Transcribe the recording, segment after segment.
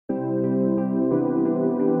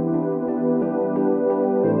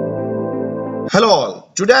Hello all.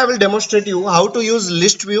 Today I will demonstrate you how to use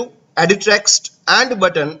ListView, EditText and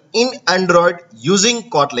button in Android using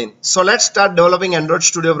Kotlin. So let's start developing Android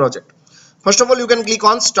Studio project. First of all, you can click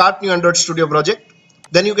on Start New Android Studio Project.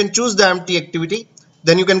 Then you can choose the empty activity.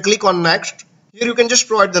 Then you can click on Next. Here you can just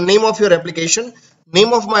provide the name of your application.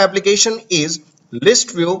 Name of my application is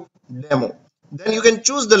ListView Demo. Then you can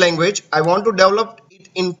choose the language. I want to develop it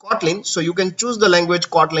in Kotlin. So you can choose the language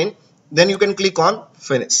Kotlin. Then you can click on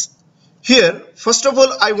Finish. Here, first of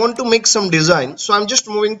all, I want to make some design. So I'm just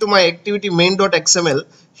moving to my activity main.xml.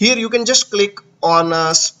 Here you can just click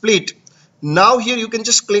on split. Now here you can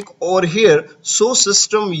just click over here, show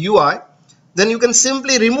system UI. Then you can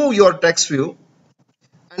simply remove your text view.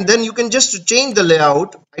 And then you can just change the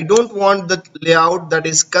layout. I don't want the layout that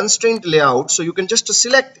is constraint layout. So you can just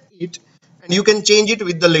select it and you can change it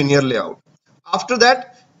with the linear layout. After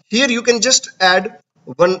that, here you can just add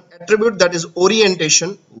one attribute that is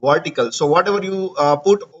orientation vertical. So whatever you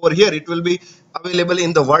put over here, it will be available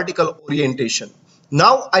in the vertical orientation.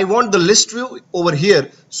 Now I want the list view over here.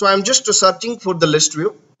 So I'm just searching for the list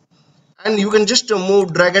view. And you can just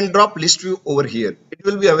move drag and drop list view over here. It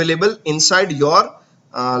will be available inside your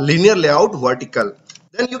linear layout vertical.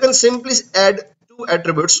 Then you can simply add two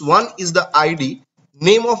attributes. One is the ID.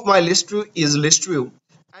 Name of my list view is list view.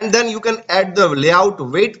 And then you can add the layout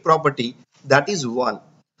weight property, that is 1.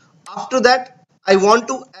 After that, I want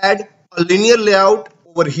to add a linear layout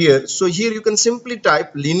over here. So here you can simply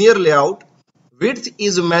type linear layout. Width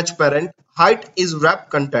is match parent. Height is wrap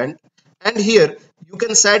content. And here you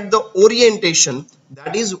can set the orientation,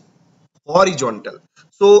 that is horizontal.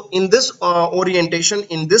 So in this orientation,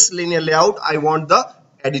 in this linear layout, I want the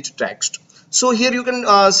edit text. So here you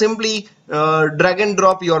can simply drag and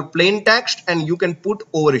drop your plain text and you can put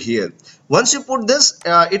over here. Once you put this,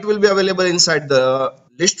 it will be available inside the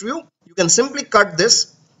list view. You can simply cut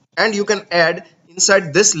this and you can add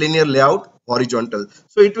inside this linear layout horizontal.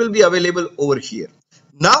 So it will be available over here.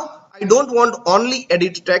 Now I don't want only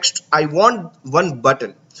edit text. I want one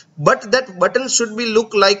button, but that button should be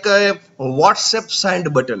look like a WhatsApp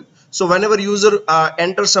send button. So whenever user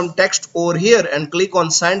enter some text over here and click on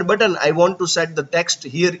send button, I want to set the text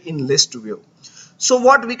here in list view. So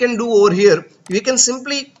what we can do over here, we can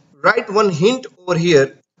simply write one hint over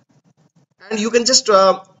here and you can just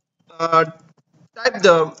type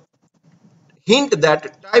the hint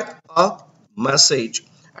that type a message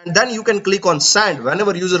and then you can click on send.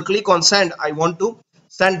 Whenever user click on send, I want to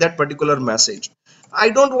send that particular message.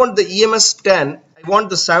 I don't want the EMS 10, I want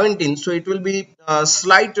the 17, so it will be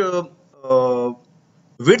slight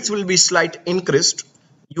width will be slight increased.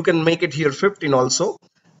 You can make it here 15 also.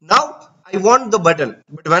 Now I want the button,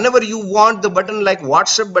 but whenever you want the button like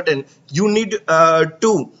WhatsApp button, you need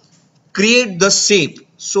to create the shape.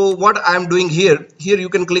 So what I am doing here you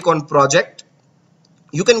can click on project,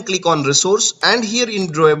 you can click on resource, and here in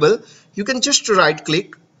drawable you can just right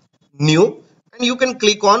click new and you can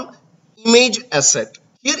click on image asset.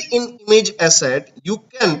 Here in image asset you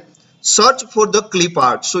can search for the clip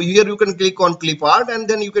art. So here you can click on clip art and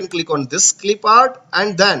then you can click on this clip art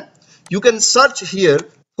and then you can search here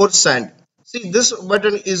for send. See, this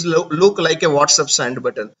button is look like a WhatsApp send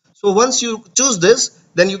button. So once you choose this,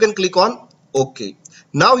 then you can click on OK.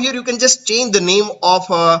 Now here you can just change the name of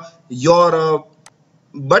your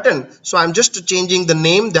button. So I'm just changing the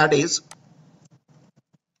name, that is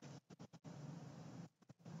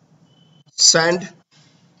send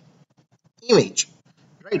image.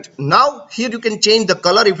 Right, now here you can change the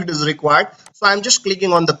color if it is required. So I'm just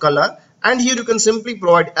clicking on the color and here you can simply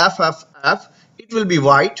provide FFF. It will be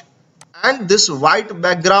white and this white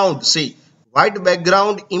background, see, white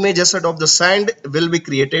background image asset of the sand will be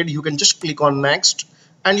created. You can just click on next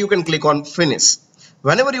and you can click on finish.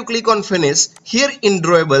 Whenever you click on finish, here in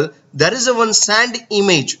drawable there is a one sand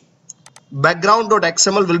image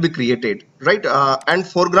background.xml will be created, right, and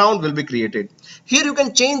foreground will be created. Here you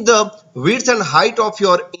can change the width and height of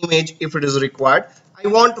your image if it is required. I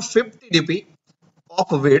want 50 dp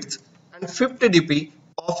of width and 50 dp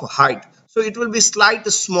of height, so it will be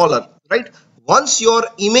slightly smaller, right? Once your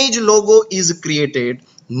image logo is created,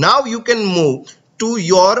 now you can move to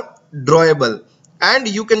your drawable and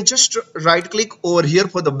you can just right click over here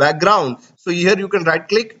for the background. So here you can right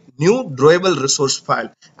click new drawable resource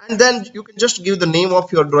file and then you can just give the name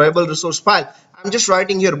of your drawable resource file. I'm just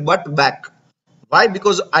writing here but back. Why?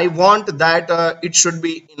 Because I want that it should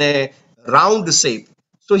be in a round shape.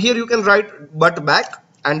 So here you can write but back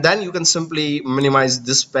and then you can simply minimize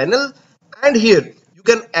this panel and here you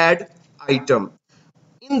can add item.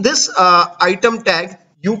 In this item tag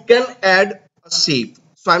you can add a shape.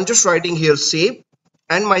 So I'm just writing here shape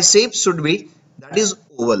and my shape should be, that is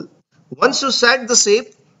oval. Once you set the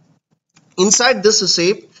shape, inside this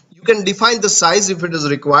shape you can define the size if it is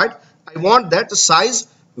required. I want that size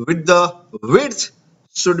with the width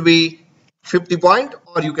should be 50 point,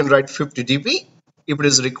 or you can write 50 dp if it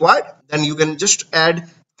is required. Then you can just add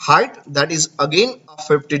height, that is again a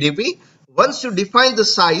 50 dp. Once you define the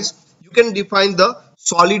size, you can define the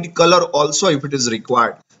solid color also if it is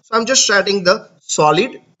required. So I'm just setting the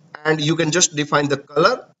solid, and you can just define the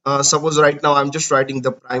color. Suppose right now I'm just writing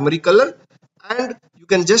the primary color, and you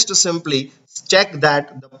can just simply check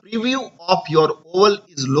that the preview of your oval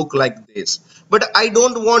is look like this. But I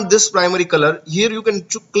don't want this primary color. Here you can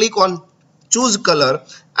click on choose color,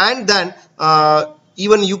 and then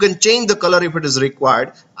even you can change the color if it is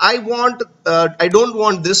required. I don't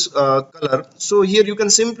want this color, so here you can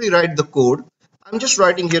simply write the code. I'm just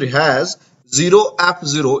writing here has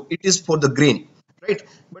 0f0, it is for the green, right?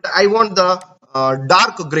 But I want the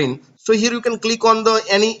dark green, so here you can click on the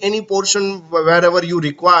any portion wherever you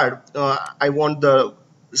required. I want the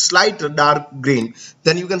slight dark green,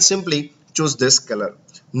 then you can simply choose this color.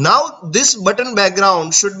 Now this button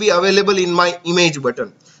background should be available in my image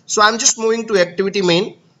button. So I'm just moving to activity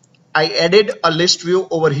main. I added a list view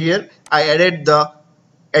over here. I added the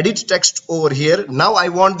edit text over here. Now I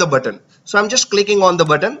want the button, so I'm just clicking on the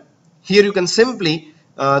button. Here you can simply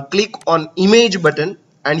click on image button,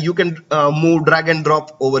 and you can move drag and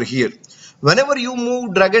drop over here. Whenever you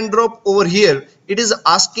move drag and drop over here, it is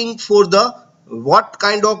asking for the what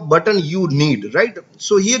kind of button you need, right?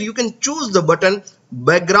 So here you can choose the button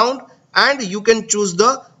background, and you can choose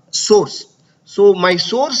the source. So my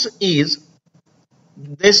source is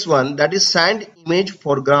this one, that is sand image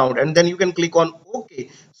foreground, and then you can click on OK.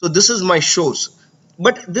 So this is my source,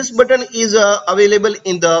 but this button is available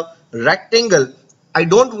in the rectangle. I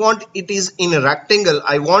don't want it is in a rectangle,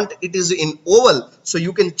 I want it is in oval. So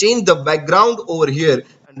you can change the background over here,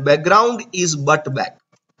 and background is butt back.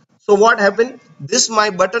 So what happened, this my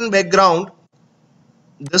button background,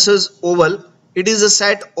 this is oval, it is a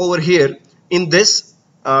set over here in this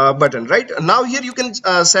button, right? Now here you can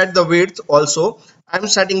set the width also. I'm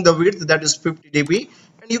setting the width, that is 50 dp,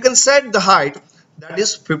 and you can set the height, that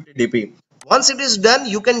is 50 dp. Once it is done,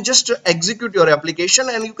 you can just execute your application,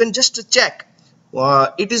 and you can just check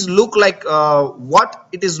it is look like what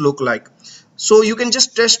it is look like. So you can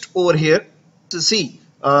just test over here to see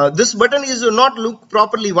this button is not look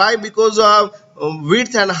properly. Why? Because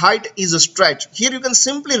width and height is a stretch. Here you can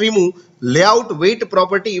simply remove layout weight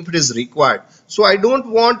property if it is required. So I don't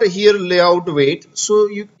want here layout weight, so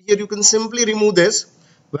here you can simply remove this.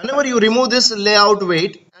 Whenever you remove this layout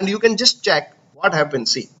weight, and you can just check what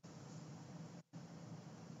happens. See,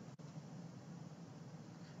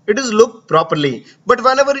 it is look properly. But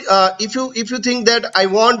whenever if you think that I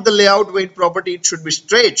want the layout weight property, it should be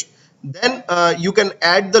stretch, then you can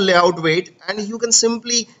add the layout weight, and you can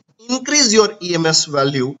simply increase your EMS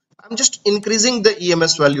value. I'm just increasing the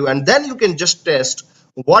EMS value, and then you can just test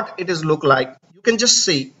what it is look like. You can just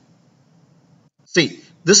see,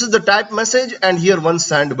 this is the type message, and here one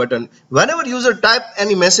send button. Whenever user type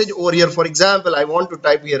any message over here, for example, I want to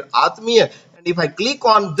type here Atmiya, and if I click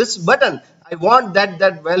on this button, I want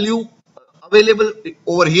that value available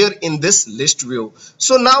over here in this list view.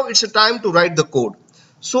 So now it's a time to write the code.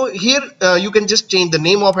 So here you can just change the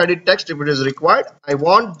name of edit text if it is required. I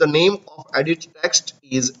want the name of edit text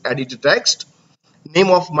is edit text. Name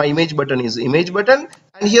of my image button is image button,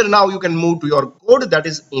 and here now you can move to your code, that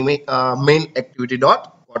is main activity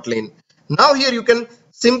dot Kotlin. Now here you can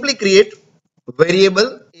simply create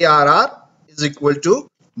variable arr is equal to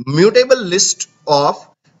mutable list of.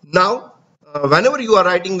 Now whenever you are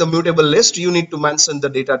writing the mutable list, you need to mention the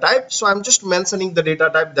data type. So I'm just mentioning the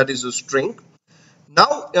data type, that is a string.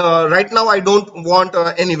 Now right now I don't want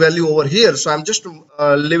any value over here, so I'm just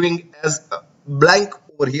leaving as blank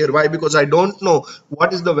over here. Why? Because I don't know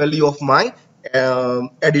what is the value of my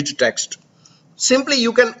edit text. Simply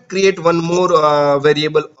you can create one more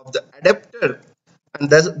variable of the adapter, and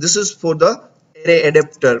this is for the array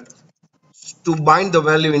adapter to bind the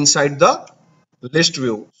value inside the list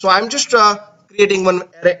view. So I'm just creating one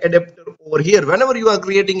array adapter over here. Whenever you are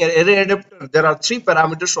creating an array adapter, there are three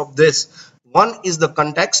parameters of this. One is the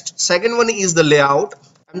context, second one is the layout.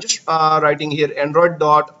 I'm just writing here android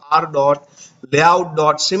dot r dot layout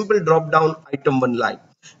dot simple drop down item one line,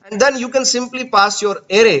 and then you can simply pass your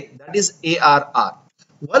array, that is arr.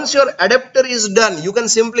 Once your adapter is done, you can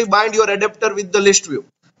simply bind your adapter with the list view.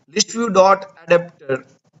 List view dot adapter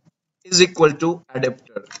is equal to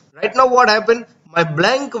adapter. Right now what happened, my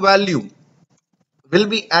blank value will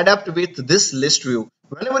be adapt with this list view.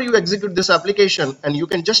 Whenever you execute this application, and you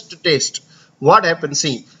can just test what happens.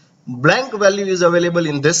 See, blank value is available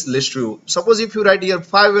in this list view. Suppose if you write here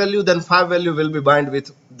 5 value, then 5 value will be bind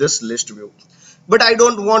with this list view. But I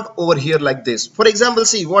don't want over here like this. For example,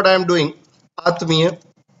 see what I am doing. Atmiya,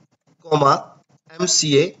 comma,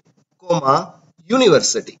 MCA, comma,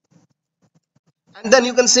 university. And then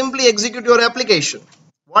you can simply execute your application.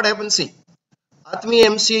 What happens? See, Atmiya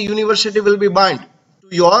MCA University will be bind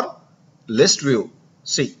to your list view.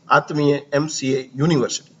 See, Atmiya MCA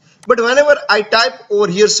University. But whenever I type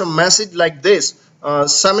over here some message like this,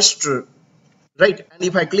 semester, right? And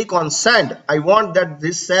if I click on send, I want that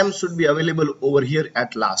this SAM should be available over here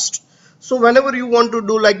at last. So whenever you want to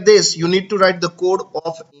do like this, you need to write the code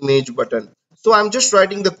of image button. So I'm just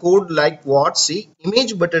writing the code like what? See,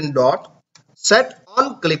 image button dot set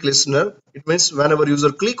on click listener. It means whenever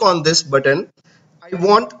user click on this button, I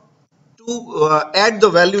want to add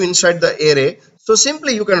the value inside the array. So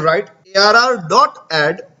simply you can write arr dot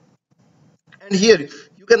add, and here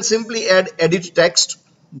you can simply add edit text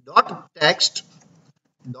dot text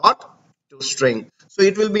dot to string. So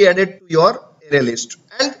it will be added to your array list.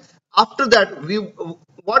 And after that,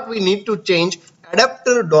 what we need to change,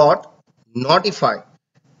 adapter dot notify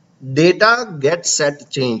data get set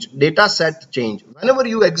change, data set change. Whenever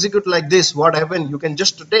you execute like this, what happens? You can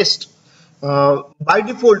just test. By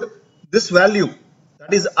default, this value,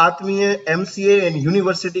 that is Atmiya, MCA and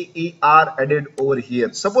university are added over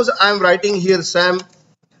here. Suppose I am writing here Sam,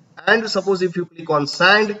 and suppose if you click on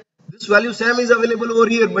send, this value Sam is available over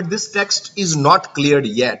here, but this text is not cleared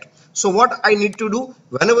yet. So what I need to do,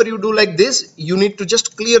 whenever you do like this, you need to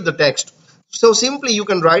just clear the text. So simply you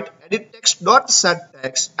can write edit text dot set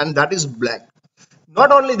text, and that is blank.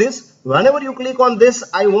 Not only this, whenever you click on this,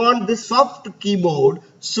 I want this soft keyboard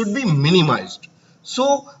should be minimized.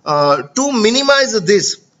 So to minimize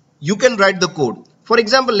this, you can write the code. For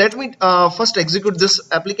example, let me first execute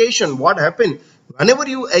this application. What happened? Whenever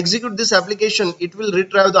you execute this application, it will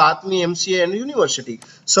retrieve the Atmi, MCA and university.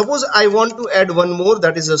 Suppose I want to add one more,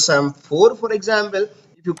 that is a SAM4. For example,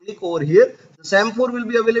 if you click over here, the SAM4 will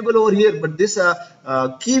be available over here, but this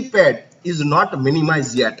keypad is not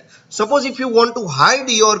minimized yet. Suppose if you want to hide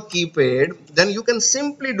your keypad, then you can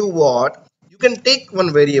simply do what? You can take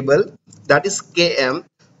one variable, that is km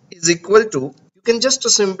is equal to, you can just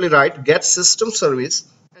simply write get system service,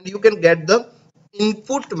 and you can get the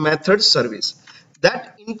input method service.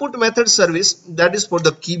 That input method service, that is for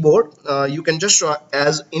the keyboard. You can just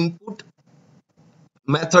as input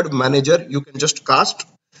method manager, you can just cast.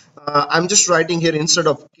 I'm just writing here instead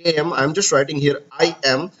of km, I'm just writing here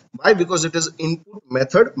im. Why? Because it is input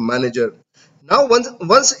method manager. Now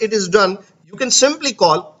once it is done, you can simply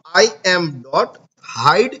call im dot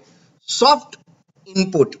hide soft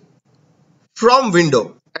input from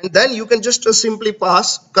window, and then you can just simply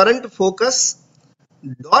pass current focus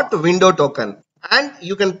dot window token, and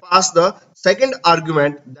you can pass the second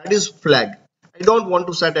argument, that is flag. I don't want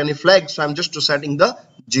to set any flag, so I'm just setting the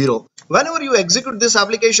 0. Whenever you execute this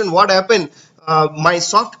application, what happened? My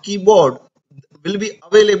soft keyboard will be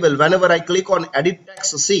available whenever I click on edit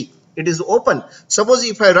text. See, it is open. Suppose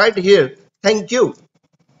if I write here thank you,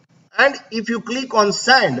 and if you click on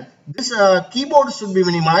send, this keyboard should be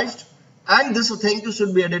minimized, and this thank you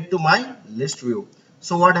should be added to my list view.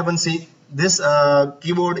 So what happens? See, this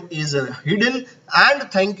keyboard is hidden,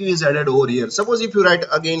 and thank you is added over here. Suppose if you write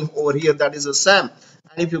again over here, that is a Sam,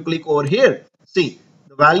 and if you click over here, see,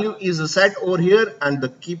 the value is set over here and the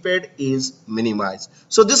keypad is minimized.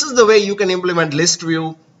 So this is the way you can implement list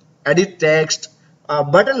view, edit text,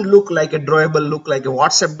 button look like a drawable, look like a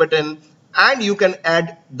WhatsApp button, and you can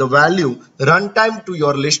add the value runtime to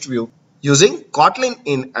your list view using Kotlin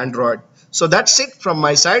in Android. So that's it from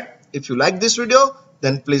my side. If you like this video,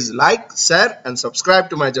 then please like, share and subscribe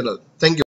to my channel. Thank you.